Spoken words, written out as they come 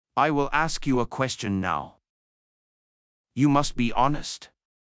I will ask you a question now. You must be honest.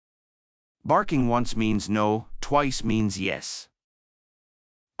 Barking once means no, twice means yes.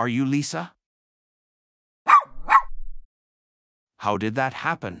 Are you Lisa? How did that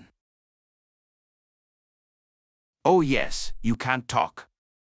happen? Oh yes, you can't talk.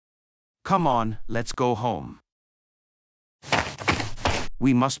 Come on, let's go home.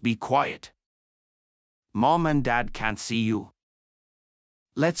 We must be quiet. Mom and Dad can't see you.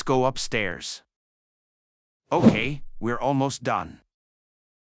 Let's go upstairs. Okay, we're almost done.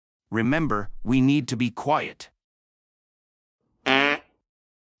 Remember, we need to be quiet.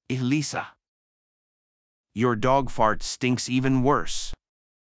 Lisa. Your dog fart stinks even worse.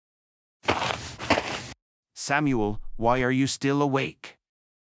 Samuel, why are you still awake?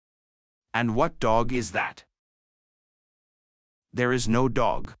 And what dog is that? There is no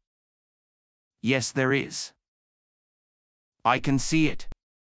dog. Yes, there is. I can see it.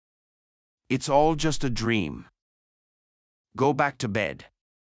 It's all just a dream. Go back to bed.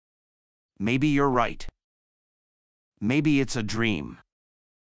 Maybe you're right. Maybe it's a dream.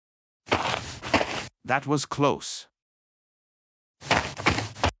 That was close.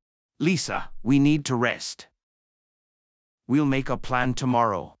 Lisa, we need to rest. We'll make a plan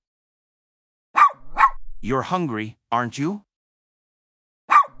tomorrow. You're hungry, aren't you?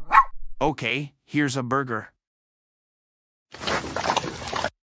 Okay, here's a burger.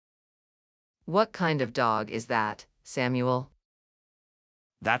 What kind of dog is that, Samuel?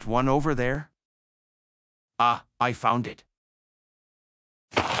 That one over there? Ah, I found it.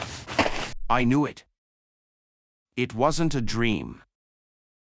 I knew it. It wasn't a dream.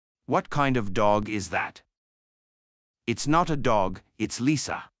 What kind of dog is that? It's not a dog, it's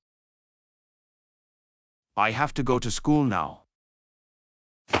Lisa. I have to go to school now.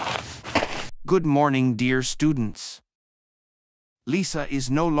 Good morning, dear students. Lisa is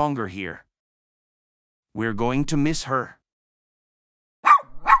no longer here. We're going to miss her.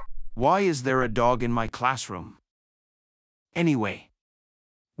 Why is there a dog in my classroom? Anyway,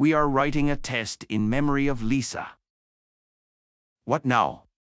 we are writing a test in memory of Lisa. What now?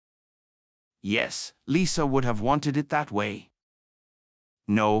 Yes, Lisa would have wanted it that way.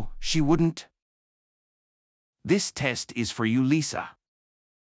 No, she wouldn't. This test is for you, Lisa.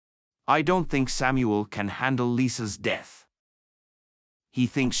 I don't think Samuel can handle Lisa's death. He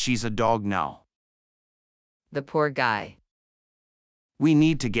thinks she's a dog now. The poor guy. We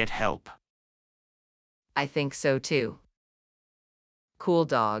need to get help. I think so too. Cool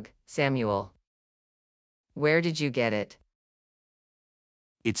dog, Samuel. Where did you get it?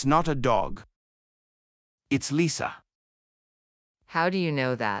 It's not a dog. It's Lisa. How do you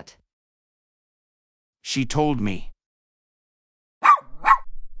know that? She told me.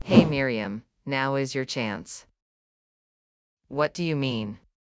 Hey Miriam, now is your chance. What do you mean?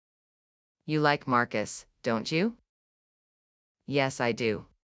 You like Marcus, don't you? Yes, I do.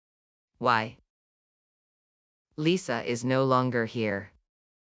 Why? Lisa is no longer here.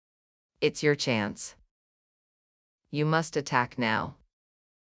 It's your chance. You must attack now.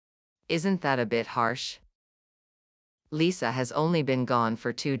 Isn't that a bit harsh? Lisa has only been gone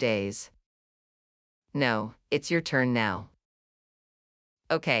for 2 days. No, it's your turn now.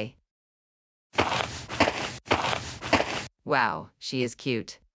 Okay. Wow, she is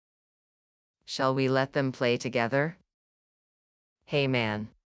cute. Shall we let them play together? Hey man.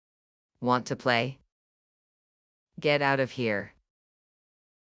 Want to play? Get out of here.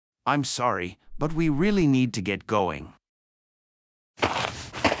 I'm sorry, but we really need to get going.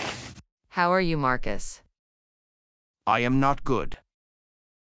 How are you, Marcus? I am not good.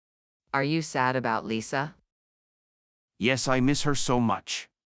 Are you sad about Lisa? Yes, I miss her so much.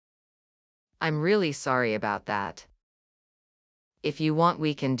 I'm really sorry about that. If you want,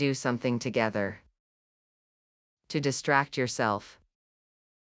 we can do something together. To distract yourself.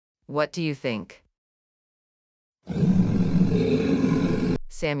 What do you think?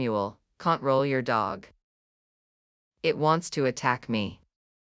 Samuel, can't roll your dog. It wants to attack me.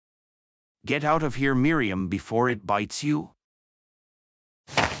 Get out of here, Miriam, before it bites you.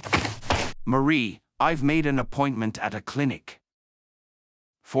 Marie, I've made an appointment at a clinic.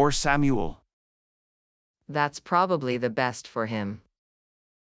 For Samuel. That's probably the best for him.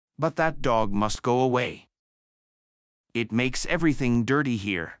 But that dog must go away. It makes everything dirty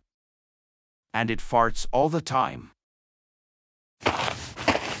here. And it farts all the time.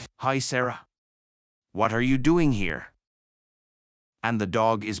 Hi, Sarah. What are you doing here? And the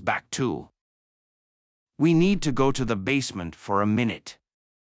dog is back too. We need to go to the basement for a minute.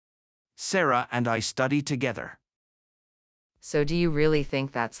 Sarah and I study together. So do you really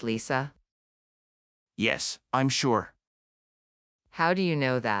think that's Lisa? Yes, I'm sure. How do you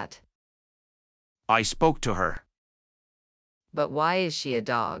know that? I spoke to her. But why is she a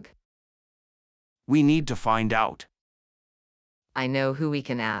dog? We need to find out. I know who we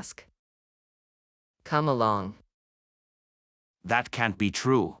can ask. Come along. That can't be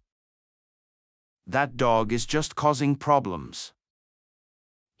true. That dog is just causing problems.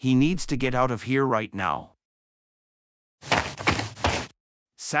 He needs to get out of here right now.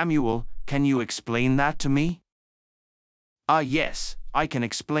 Samuel, can you explain that to me? Yes, I can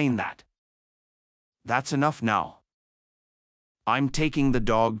explain that. That's enough now. I'm taking the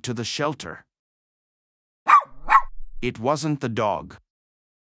dog to the shelter. It wasn't the dog.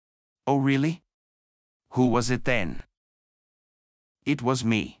 Oh, really? Who was it then? It was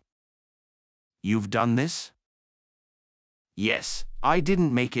me. You've done this? Yes, I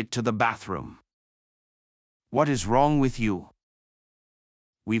didn't make it to the bathroom. What is wrong with you?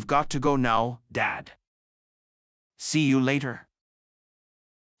 We've got to go now, Dad. See you later.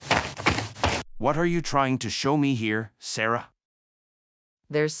 What are you trying to show me here, Sarah?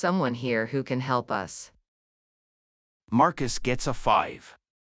 There's someone here who can help us. Marcus gets a 5.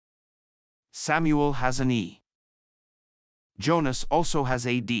 Samuel has an E. Jonas also has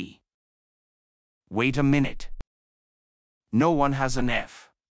a D. Wait a minute. No one has an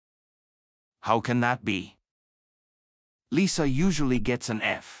F. How can that be? Lisa usually gets an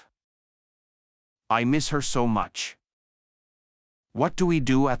F. I miss her so much. What do we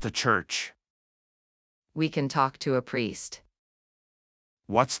do at the church? We can talk to a priest.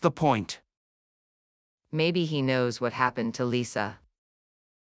 What's the point? Maybe he knows what happened to Lisa.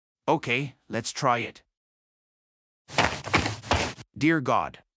 Okay, let's try it. Dear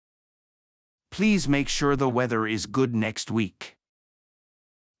God, please make sure the weather is good next week,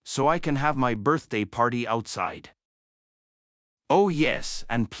 so I can have my birthday party outside. Oh yes,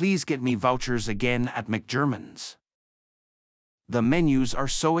 and please get me vouchers again at McGerman's. The menus are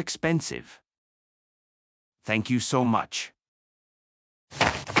so expensive. Thank you so much.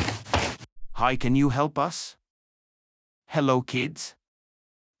 Hi, can you help us? Hello, kids.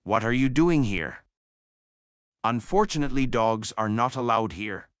 What are you doing here? Unfortunately, dogs are not allowed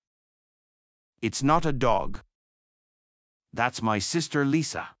here. It's not a dog. That's my sister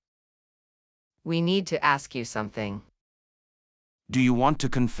Lisa. We need to ask you something. Do you want to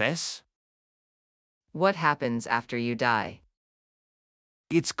confess? What happens after you die?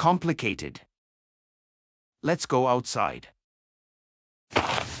 It's complicated. Let's go outside.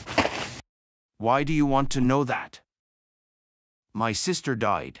 Why do you want to know that? My sister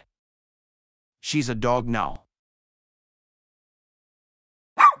died. She's a dog now.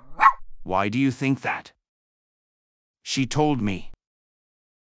 Why do you think that? She told me.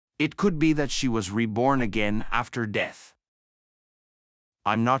 It could be that she was reborn again after death.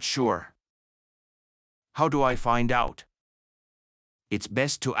 I'm not sure. How do I find out? It's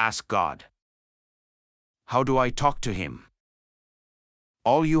best to ask God. How do I talk to him?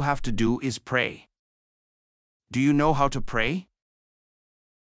 All you have to do is pray. Do you know how to pray?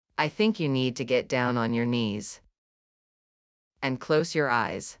 I think you need to get down on your knees. And close your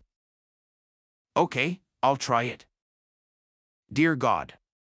eyes. Okay, I'll try it. Dear God.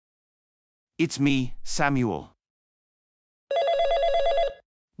 It's me, Samuel.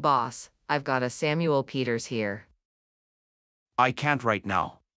 Boss, I've got a Samuel Peters here. I can't right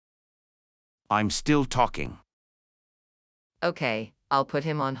now. I'm still talking. Okay, I'll put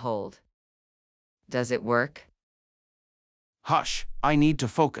him on hold. Does it work? Hush, I need to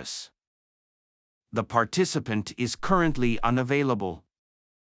focus. The participant is currently unavailable.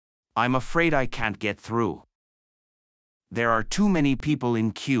 I'm afraid I can't get through. There are too many people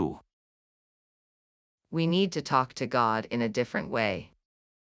in queue. We need to talk to God in a different way.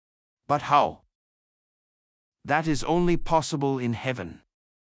 But how? That is only possible in heaven.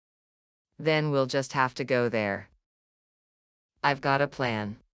 Then we'll just have to go there. I've got a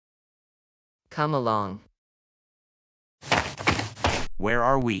plan. Come along. Where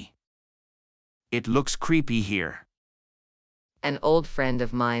are we? It looks creepy here. An old friend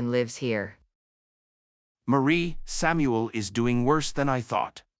of mine lives here. Marie, Samuel is doing worse than I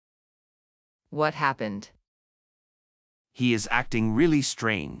thought. What happened? He is acting really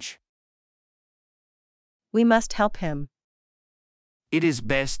strange. We must help him. It is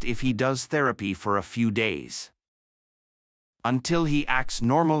best if he does therapy for a few days. Until he acts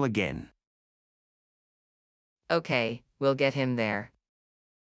normal again. Okay, we'll get him there.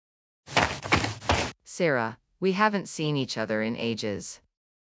 Sarah, we haven't seen each other in ages.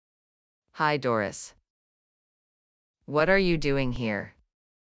 Hi, Doris. What are you doing here?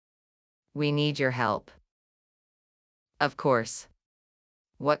 We need your help. Of course.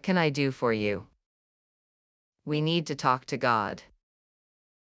 What can I do for you? We need to talk to God.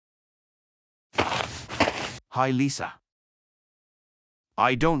 Hi, Lisa.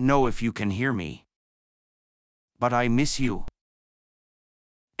 I don't know if you can hear me, but I miss you.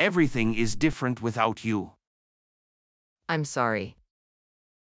 Everything is different without you. I'm sorry.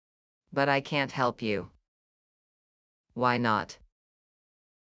 But I can't help you. Why not?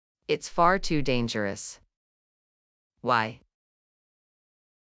 It's far too dangerous. Why?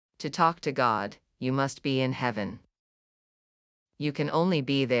 To talk to God, you must be in heaven. You can only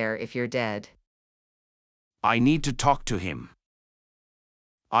be there if you're dead. I need to talk to him.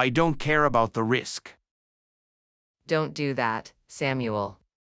 I don't care about the risk. Don't do that, Samuel.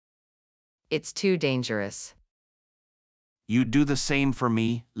 It's too dangerous. You do the same for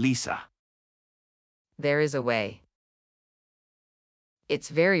me, Lisa. There is a way. It's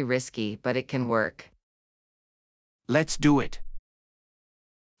very risky, but it can work. Let's do it.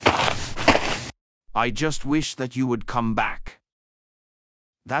 I just wish that you would come back.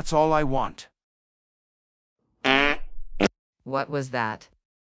 That's all I want. What was that?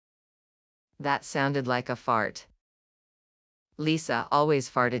 That sounded like a fart. Lisa always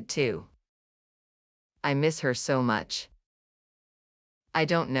farted too. I miss her so much. I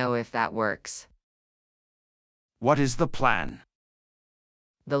don't know if that works. What is the plan?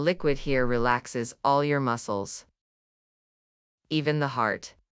 The liquid here relaxes all your muscles. Even the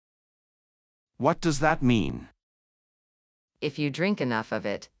heart. What does that mean? If you drink enough of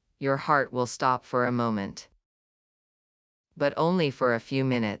it, your heart will stop for a moment. But only for a few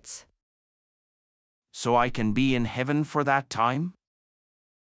minutes. So I can be in heaven for that time?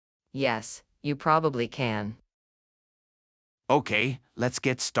 Yes, you probably can. Okay, let's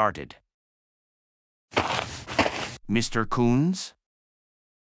get started. Mr. Coons?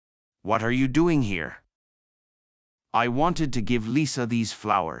 What are you doing here? I wanted to give Lisa these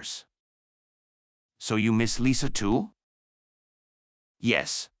flowers. So you miss Lisa too?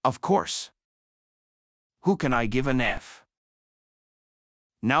 Yes, of course. Who can I give an F?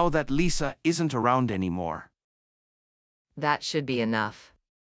 Now that Lisa isn't around anymore. That should be enough.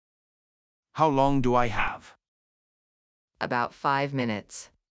 How long do I have? About 5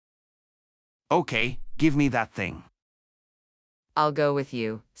 minutes. Okay, give me that thing. I'll go with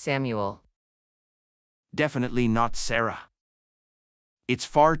you, Samuel. Definitely not Sarah. It's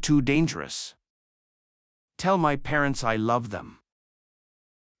far too dangerous. Tell my parents I love them.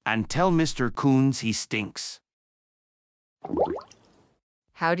 And tell Mr. Coons he stinks.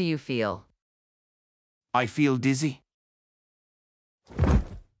 How do you feel? I feel dizzy.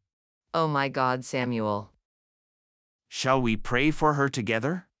 Oh my God, Samuel. Shall we pray for her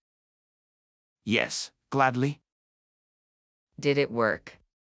together? Yes, gladly. Did it work?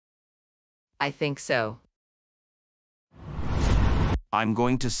 I think so. I'm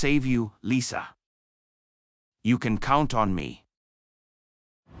going to save you, Lisa. You can count on me.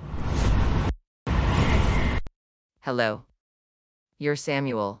 Hello. You're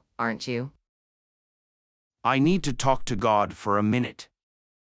Samuel, aren't you? I need to talk to God for a minute.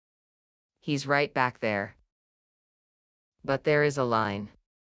 He's right back there. But there is a line.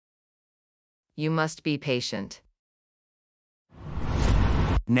 You must be patient.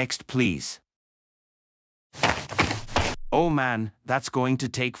 Next, please. Oh man, that's going to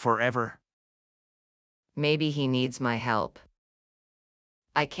take forever. Maybe he needs my help.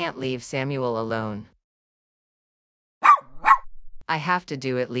 I can't leave Samuel alone. I have to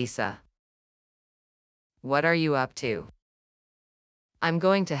do it, Lisa. What are you up to? I'm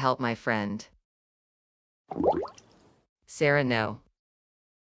going to help my friend. Sarah, no.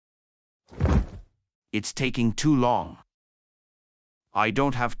 It's taking too long. I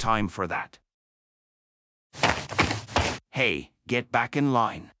don't have time for that. Hey, get back in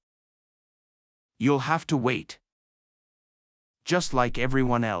line. You'll have to wait. Just like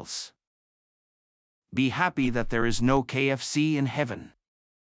everyone else. Be happy that there is no KFC in heaven.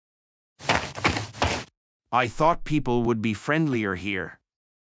 I thought people would be friendlier here.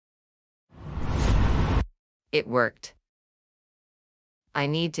 It worked. I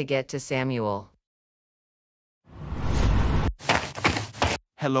need to get to Samuel.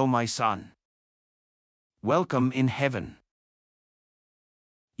 Hello, my son. Welcome in heaven.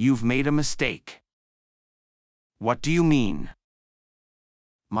 You've made a mistake. What do you mean?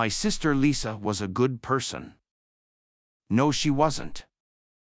 My sister Lisa was a good person. No, she wasn't.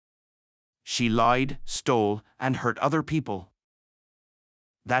 She lied, stole, and hurt other people.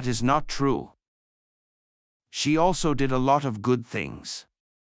 That is not true. She also did a lot of good things.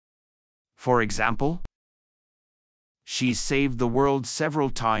 For example, she's saved the world several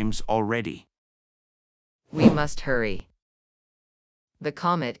times already. We must hurry. The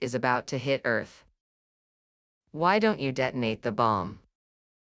comet is about to hit Earth. Why don't you detonate the bomb?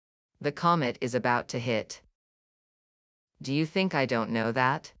 The comet is about to hit. Do you think I don't know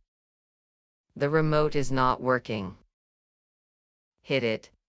that? The remote is not working. Hit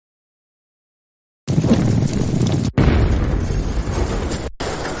it.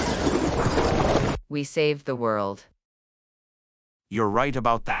 We saved the world. You're right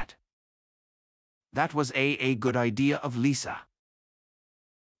about that. That was a good idea of Lisa.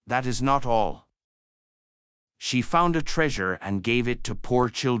 That is not all. She found a treasure and gave it to poor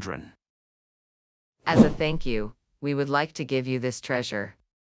children. As a thank you, we would like to give you this treasure.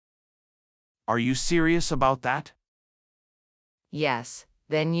 Are you serious about that? Yes,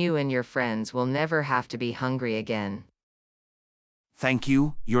 then you and your friends will never have to be hungry again. Thank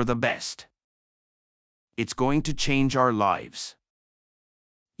you, you're the best. It's going to change our lives.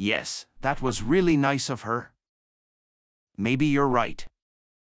 Yes, that was really nice of her. Maybe you're right.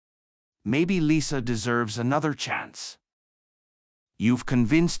 Maybe Lisa deserves another chance. You've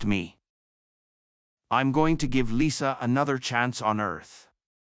convinced me. I'm going to give Lisa another chance on Earth.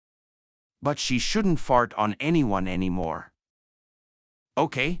 But she shouldn't fart on anyone anymore.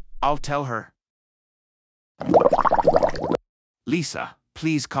 Okay, I'll tell her. Lisa,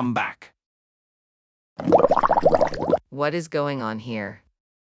 please come back. What is going on here?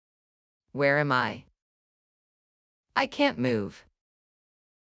 Where am I? I can't move.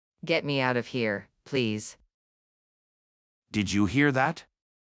 Get me out of here, please. Did you hear that?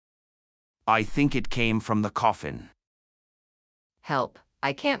 I think it came from the coffin. Help,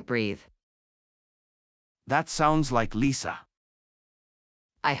 I can't breathe. That sounds like Lisa.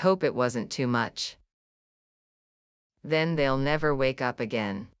 I hope it wasn't too much. Then they'll never wake up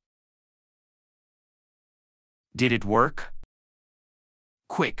again. Did it work?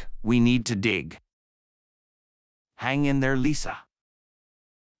 Quick, we need to dig. Hang in there, Lisa.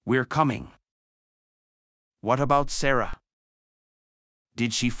 We're coming. What about Sarah?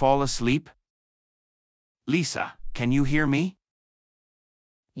 Did she fall asleep? Lisa, can you hear me?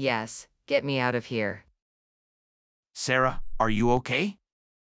 Yes, get me out of here. Sarah, are you okay?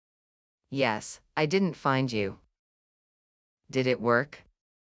 Yes, I didn't find you. Did it work?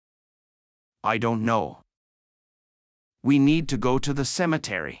 I don't know. We need to go to the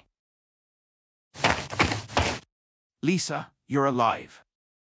cemetery. Lisa, you're alive.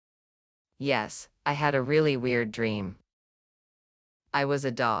 Yes, I had a really weird dream. I was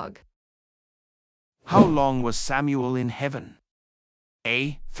a dog. How long was Samuel in heaven?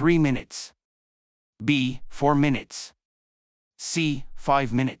 A. 3 minutes. B. 4 minutes. C.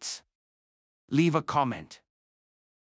 5 minutes. Leave a comment.